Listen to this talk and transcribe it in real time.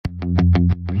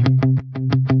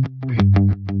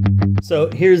So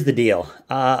here's the deal.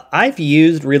 I've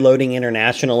used Reloading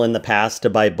International in the past to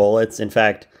buy bullets. In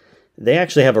fact, they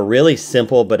actually have a really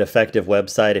simple but effective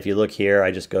website. If you look here,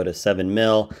 I just go to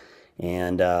 7mm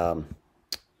and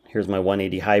here's my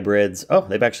 180 hybrids. Oh,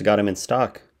 they've actually got them in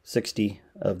stock. 60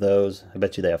 of those. I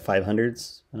bet you they have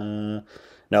 500s. No,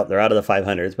 they're out of the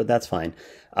 500s, but that's fine.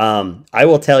 I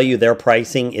will tell you their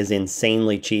pricing is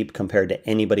insanely cheap compared to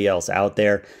anybody else out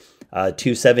there.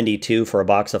 272 for a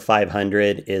box of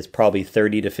 500 is probably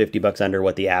 30 to 50 bucks under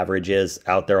what the average is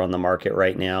out there on the market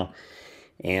right now.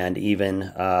 And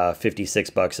even 56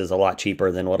 bucks is a lot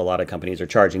cheaper than what a lot of companies are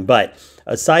charging. But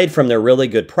aside from their really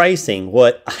good pricing,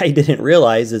 what I didn't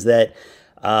realize is that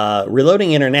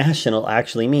Reloading International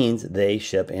actually means they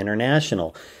ship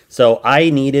international. So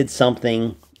I needed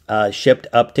something shipped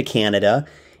up to Canada.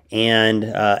 And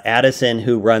Addison,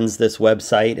 who runs this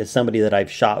website, is somebody that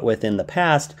I've shot with in the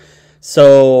past.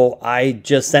 So I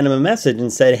just sent him a message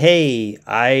and said, hey,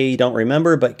 I don't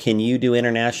remember, but can you do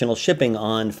international shipping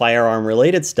on firearm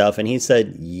related stuff? And he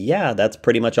said, yeah, that's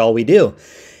pretty much all we do.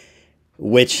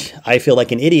 Which I feel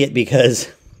like an idiot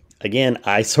because, again,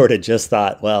 I sort of just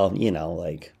thought, well, you know,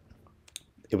 like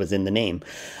it was in the name.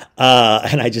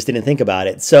 And I just didn't think about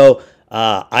it. So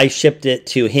I shipped it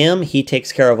to him. He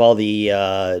takes care of all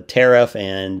the tariff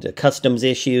and customs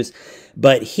issues.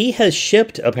 But he has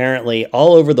shipped apparently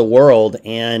all over the world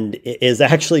and is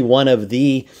actually one of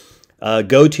the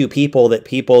go-to people that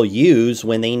people use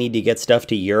when they need to get stuff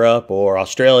to Europe or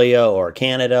Australia or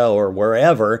Canada or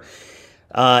wherever.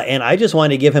 And I just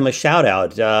wanted to give him a shout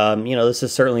out. You know, this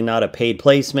is certainly not a paid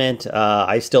placement.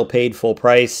 I still paid full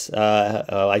price.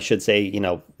 I should say, you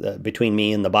know, between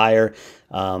me and the buyer,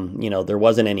 you know, there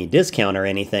wasn't any discount or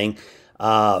anything.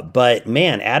 But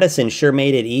man, Addison sure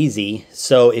made it easy.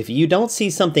 So if you don't see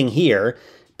something here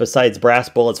besides brass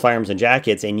bullets, firearms, and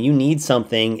jackets, and you need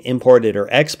something imported or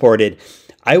exported,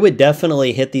 I would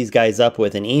definitely hit these guys up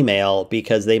with an email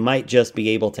because they might just be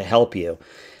able to help you.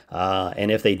 And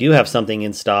if they do have something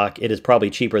in stock, it is probably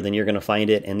cheaper than you're going to find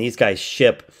it. And these guys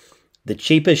ship the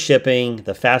cheapest shipping,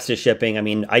 the fastest shipping. I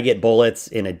mean, I get bullets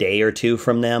in a day or two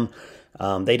from them.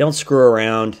 They don't screw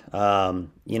around.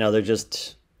 You know, they're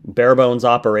just bare bones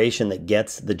operation that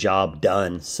gets the job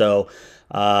done. So,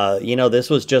 you know, this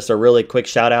was just a really quick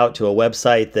shout out to a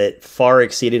website that far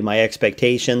exceeded my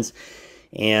expectations.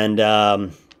 And,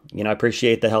 you know, I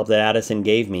appreciate the help that Addison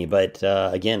gave me, but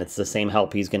again, it's the same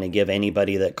help he's going to give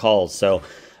anybody that calls. So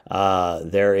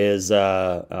there is, you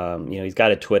know, he's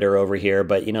got a Twitter over here,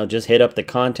 but, you know, just hit up the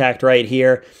contact right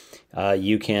here.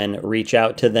 You can reach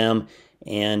out to them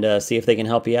and see if they can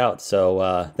help you out.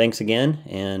 So thanks again,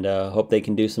 and hope they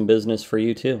can do some business for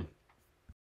you too.